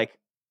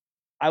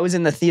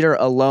the theater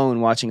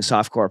alone watching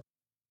Softcore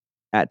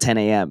at 10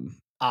 a.m.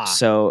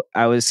 So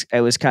I was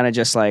kind of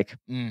just like,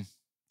 I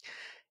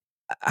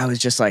was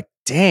just like,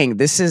 dang,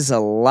 this is a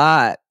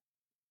lot.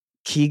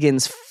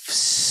 Keegan's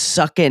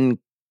fucking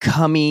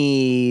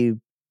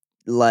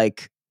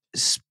like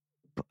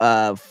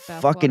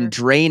fucking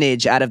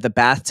drainage out of the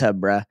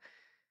bathtub, bruh.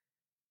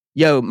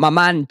 Yo, my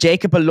man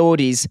Jacob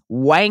Elordi's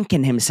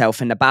wanking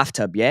himself in the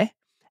bathtub, yeah?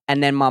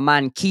 And then my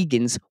man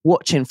Keegan's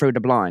watching through the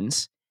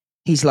blinds.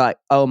 He's like,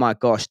 oh my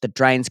gosh, the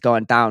drain's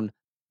going down.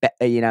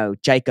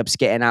 Jacob's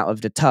getting out of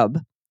the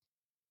tub.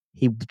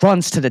 He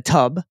runs to the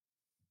tub.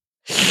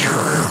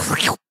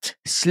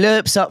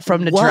 Slurps up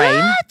from the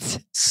drain.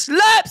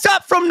 Slurps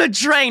up from the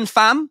drain,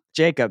 fam.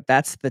 Jacob,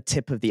 that's the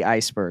tip of the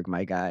iceberg,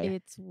 my guy.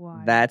 It's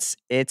wild.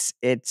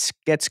 It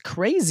gets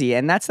crazy.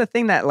 And that's the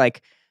thing that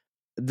like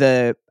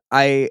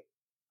I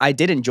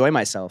did enjoy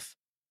myself.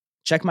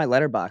 Check my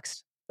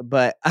letterbox.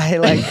 But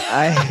the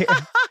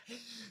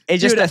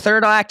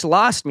third act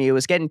lost me. It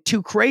was getting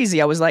too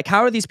crazy. I was like,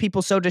 how are these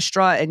people so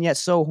distraught and yet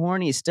so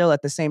horny still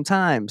at the same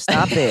time?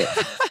 Stop it.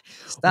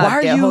 Stop.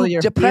 Why Get are hold of you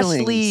your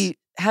depressively feelings.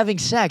 having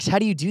sex? How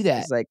do you do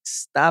that? It's like,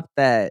 stop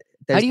that.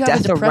 there's do you have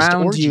a death depressed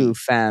around you, orgy?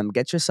 fam.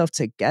 Get yourself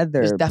together.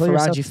 There's death Pull around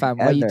yourself you, fam.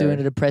 Why are you doing a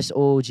together. depressed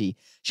orgy?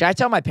 Should I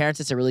tell my parents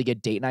it's a really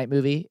good date night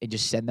movie and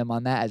just send them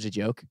on that as a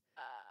joke?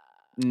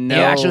 No,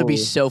 They actually would be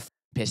so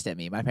pissed at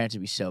me. My parents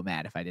would be so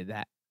mad if I did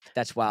that.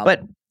 That's wild.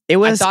 but it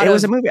was thought a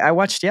of- movie I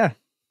watched. Yeah.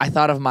 I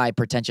thought of my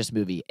pretentious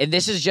movie, and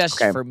this is just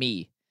Okay. for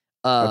me.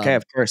 Okay,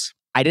 of course.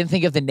 I didn't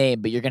think of the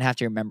name, but you're gonna have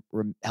to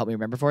help me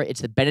remember for it.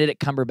 It's the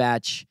Benedict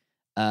Cumberbatch,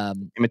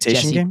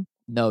 Imitation Jesse- Game.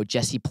 no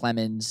Jesse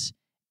Plemons,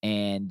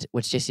 and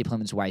what's Jesse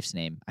Plemons' wife's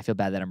name? I feel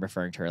bad that I'm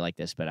referring to her like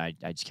this, but I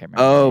just can't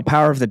remember. her Oh, name.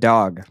 Power of the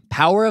Dog.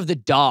 Power of the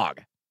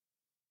Dog.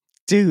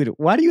 Dude,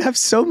 why do you have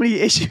so many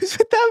issues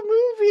with that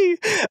movie?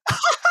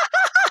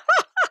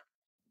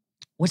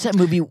 What's that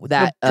movie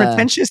that?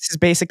 Pretentious is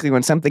basically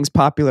when something's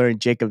popular and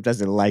Jacob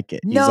doesn't like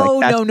it. He's No,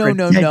 like, "That's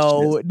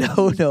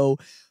pretentious." no.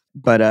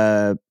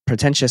 But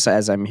pretentious,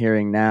 as I'm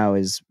hearing now,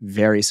 is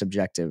very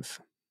subjective.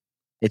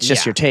 It's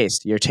just Yeah. your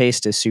taste. Your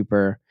taste is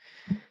super.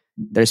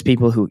 There's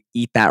people who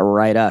eat that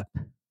right up.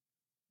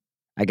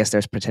 I guess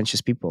there's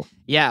pretentious people.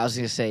 Yeah, I was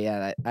gonna say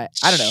yeah. I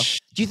don't know.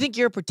 Do you think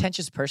you're a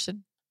pretentious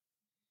person?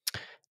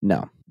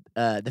 No.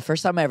 The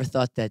first time I ever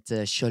thought that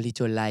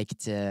Xolito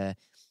liked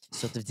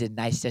sort of the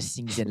nicest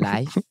things in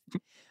life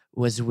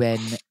was when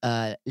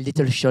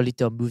little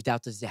Xolito moved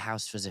out of the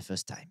house for the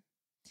first time.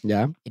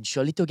 Yeah. And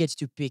Xolito gets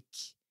to pick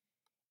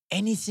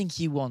anything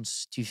he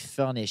wants to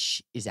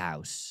furnish his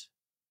house.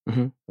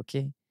 Mhm.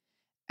 Okay?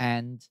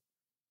 And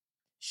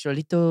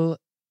Xolito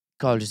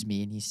calls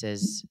me and he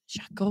says,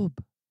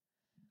 Jacob,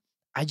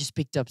 I just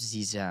picked up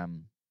these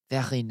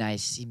very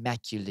nice,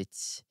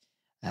 immaculate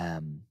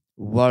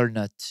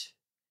walnut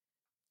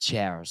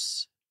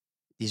chairs.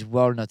 These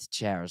walnut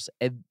chairs.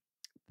 And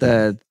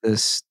The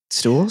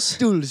stools.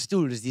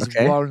 stools, these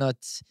Okay.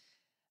 walnut,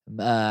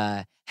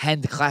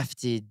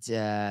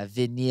 handcrafted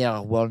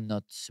veneer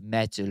walnut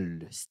metal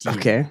steel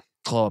Okay.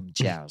 chrome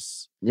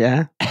chairs.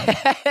 Yeah.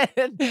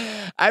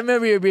 I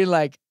remember you being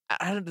like,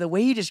 I don't know, the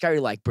way you described it,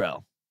 you're like,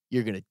 bro,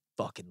 you're gonna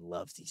fucking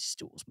love these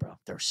stools, bro.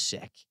 They're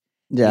sick.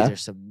 Yeah. These are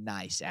some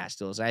nice ass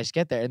stools. And I just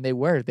get there and they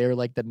were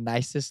like the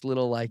nicest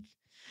little like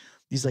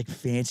these like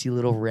fancy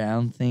little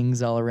round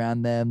things all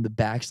around them. The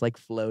back's like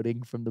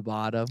floating from the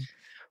bottom.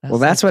 I Well,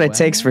 was that's like, what it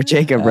takes for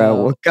Jacob, bro.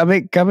 wow. Well,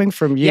 coming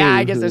from you, Yeah,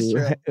 I guess that's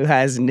true. who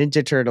has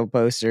Ninja Turtle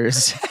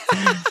posters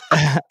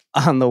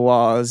on the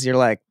walls, you're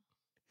like,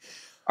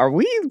 are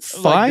we I was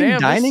fine like, damn, this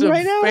is dining some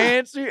right now?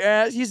 Fancy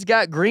ass. He's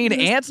got green This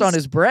ants on is-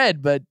 his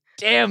bread, but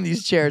damn,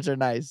 these chairs are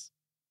nice.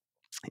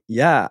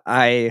 Yeah,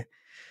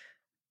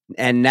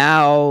 and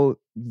now,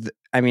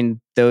 I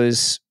mean,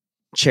 those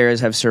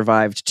chairs have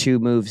survived 2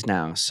 moves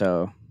now,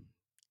 so I'm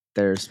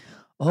those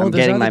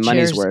getting are my the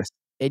money's chairs worth.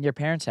 in your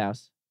parents'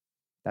 house.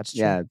 That's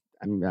true. Yeah,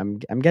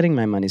 I'm getting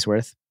my money's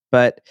worth,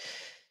 but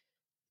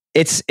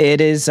it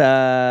is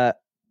not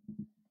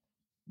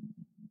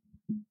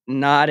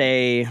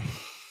a.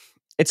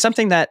 It's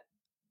something that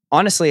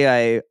honestly,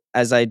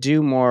 as I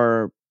do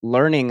more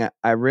learning,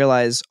 I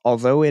realize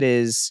although it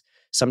is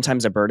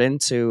sometimes a burden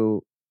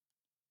to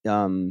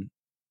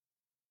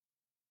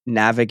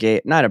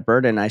navigate, not a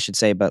burden I should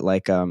say, but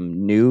like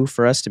new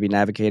for us to be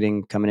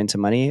navigating coming into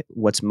money.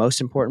 What's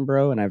most important,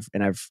 bro, and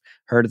I've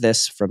heard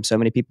this from so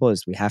many people,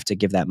 is we have to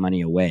give that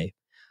money away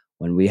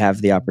when we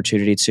have the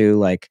opportunity to,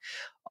 like,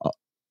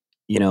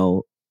 you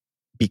know,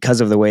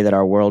 because of the way that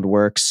our world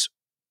works,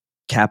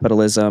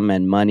 capitalism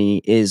and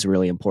money is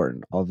really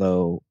important.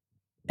 Although,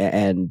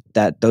 and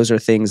that those are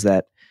things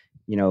that,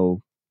 you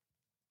know,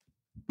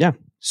 yeah.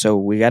 So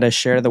we got to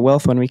share the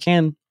wealth when we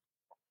can.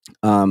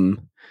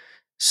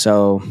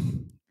 So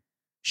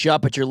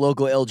Shop at your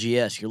local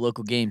LGS, your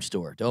local game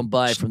store. Don't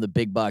buy from the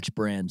big box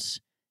brands.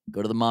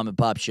 Go to the mom and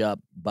pop shop.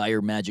 Buy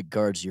your magic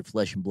cards, your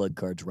flesh and blood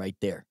cards right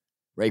there.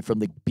 Right from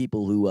the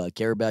people who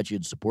care about you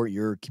and support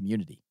your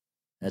community.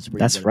 That's where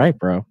that's you gotta right,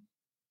 bro.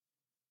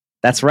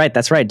 That's right.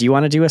 That's right. Do you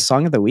want to do a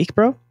song of the week,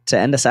 bro, to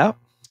end us out?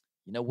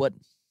 You know what?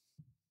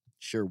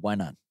 Sure, why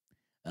not?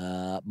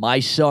 My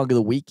song of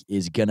the week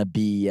is gonna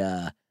be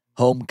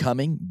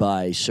 "Homecoming"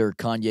 by Sir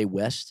Kanye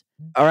West.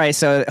 All right.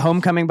 So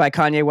 "Homecoming" by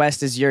Kanye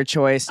West is your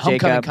choice,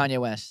 Homecoming, Jacob. Kanye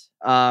West.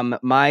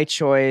 My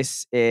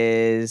choice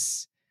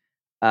is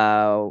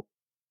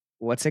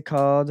what's it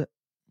called?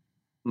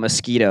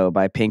 Mosquito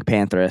by Pink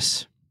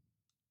Panthers.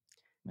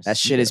 That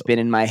shit has Mosquito. been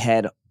in my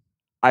head.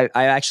 I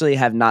actually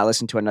have not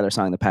listened to another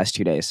song the past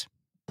 2 days.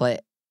 Play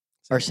it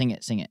or sing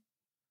it. Sing it.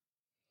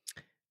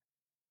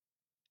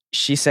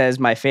 She says,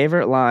 my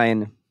favorite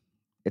line,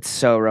 it's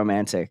so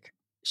romantic.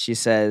 She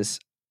says,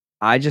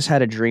 I just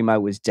had a dream I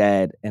was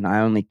dead and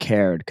I only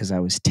cared because I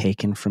was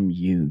taken from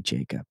you,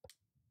 Jacob.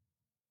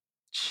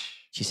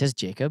 She says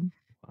Jacob.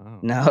 Wow.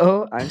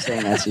 No, I'm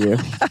saying that to you.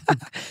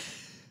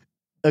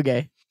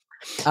 Okay.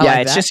 Yeah,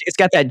 it's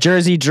got that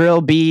Jersey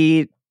drill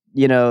beat.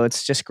 You know,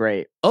 it's just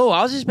great. Oh,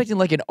 I was expecting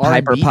like an R&B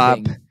Hyper pop.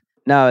 thing.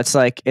 No, it's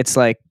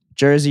like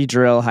Jersey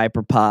drill,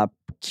 hyper pop,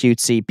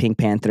 cutesy, Pink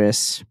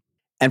Panthers.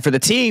 And for the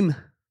team,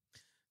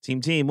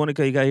 Team,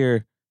 Monica, you got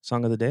your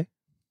song of the day?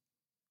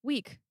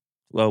 Week.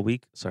 Well,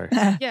 week. Sorry.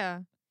 Yeah.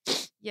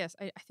 Yes,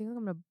 I think I'm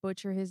gonna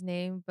butcher his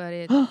name, but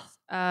it's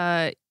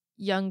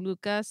Young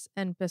Lucas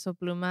and Peso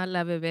Pluma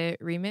La Bebé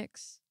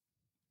remix.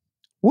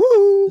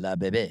 Woo! La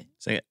bebé.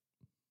 Sing it.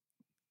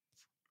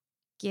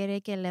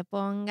 Quiere que le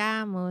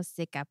ponga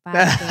música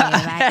para que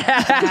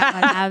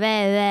baile la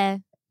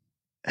bebé.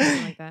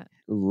 Something like that.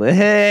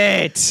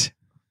 Lit.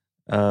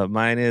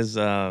 Mine is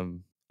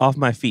Off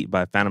My Feet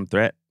by Phantom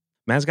Threat.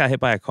 Man's got hit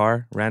by a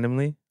car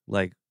randomly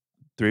like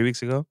 3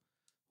 weeks ago.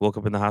 Woke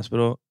up in the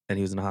hospital, and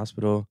he was in the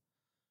hospital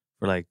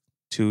for like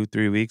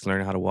 2-3 weeks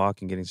learning how to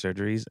walk and getting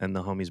surgeries. And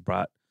the homies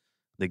brought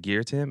the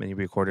gear to him, and he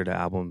recorded an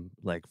album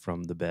like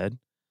from the bed.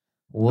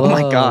 Whoa. Oh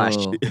my gosh.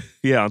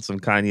 Yeah, on some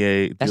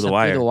Kanye That's Through the some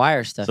Wire. Through the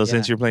Wire stuff. So yeah.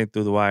 since you're playing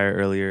Through the Wire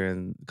earlier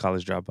in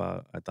College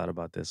Dropout, I thought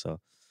about this. So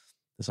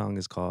the song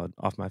is called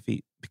Off My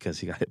Feet because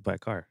he got hit by a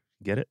car.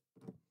 Get it?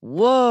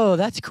 Whoa,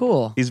 that's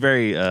cool. He's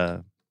very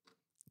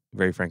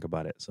frank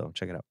about it. So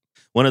check it out.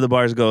 One of the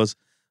bars goes,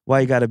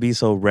 "Why you gotta be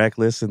so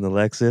reckless in the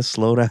Lexus?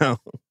 Slow down."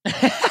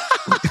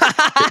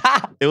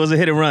 It was a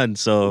hit and run.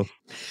 So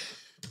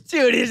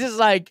Dude, he's just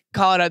like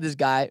calling out this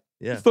guy.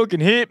 yeah, You fucking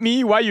hit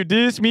me. Why you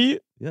diss me?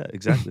 yeah,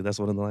 exactly. That's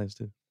one of the lines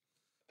too.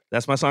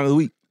 That's my song of the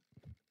week.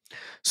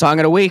 Song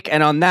of the week.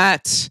 And on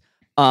that,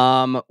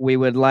 we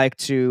would like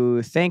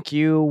to thank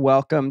you.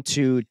 Welcome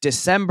to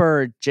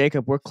December,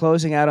 Jacob. We're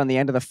closing out on the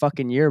end of the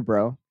fucking year,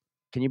 bro.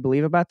 Can you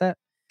believe about that?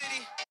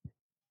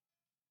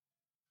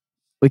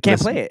 We can't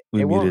Listen, play it.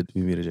 We It won't.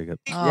 muted Jacob.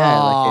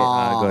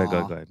 Yeah, like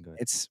Go ahead.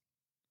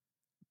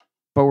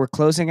 But we're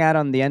closing out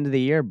on the end of the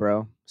year,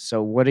 bro.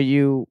 So what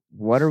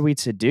are we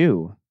to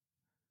do?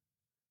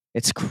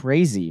 It's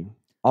crazy.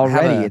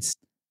 Already, it's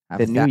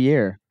the new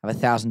year. I have a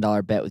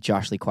 $1,000 bet with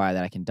Josh Lee Kwai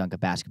that I can dunk a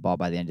basketball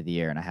by the end of the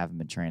year, and I haven't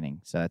been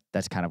training. So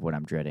that's kind of what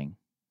I'm dreading.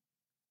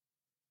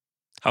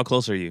 How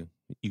close are you?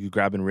 You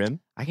grabbing rim?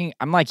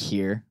 I'm like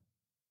here.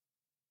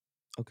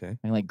 Okay. I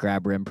can like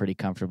grab rim pretty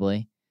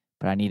comfortably,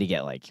 but I need to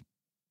get like,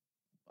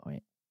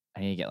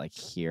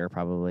 here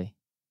probably.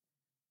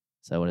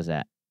 So what is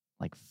that?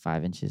 Like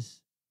 5 inches?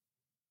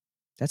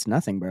 That's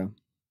nothing, bro.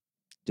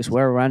 Just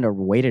wear around a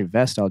weighted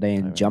vest all day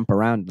and Alright. jump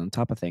around on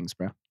top of things,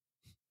 bro.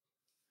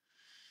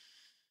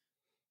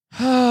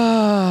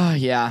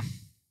 Yeah.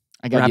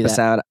 I got Wrap you us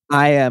that. out.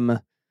 I am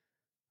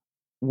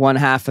one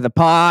half of the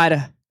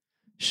pod.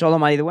 Xolo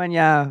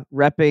Maridueña,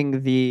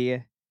 repping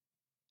the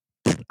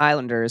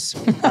Islanders.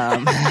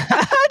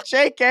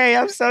 JK,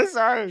 I'm so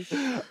sorry.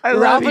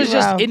 Ralph was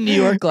just in New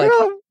York like,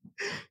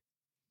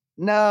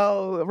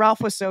 No,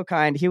 Ralph was so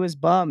kind. He was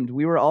bummed.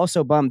 We were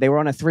also bummed. They were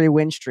on a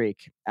 3-win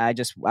streak. I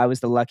was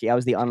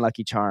the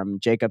unlucky charm.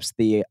 Jacob's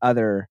the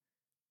other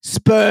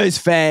Spurs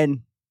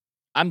fan.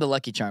 I'm the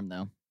lucky charm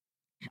though.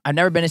 I've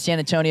never been to San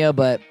Antonio,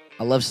 but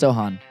I love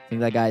Sohan. I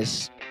think that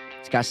he's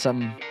got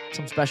something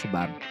special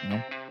about him, you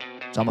know?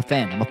 So I'm a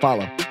fan. I'm a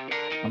follow.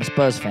 I'm a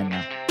Spurs fan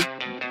now.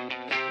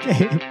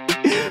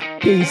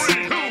 Peace.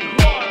 3, 2, 1,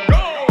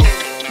 go!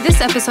 This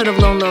episode of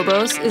Lone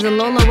Lobos is a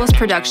Lone Lobos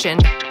production,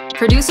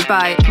 produced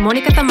by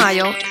Monica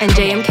Tamayo and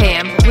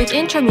JMKM, with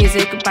intro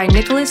music by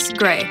Nicholas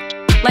Gray.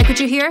 Like what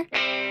you hear?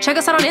 Check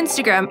us out on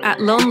Instagram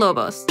at Lone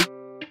Lobos.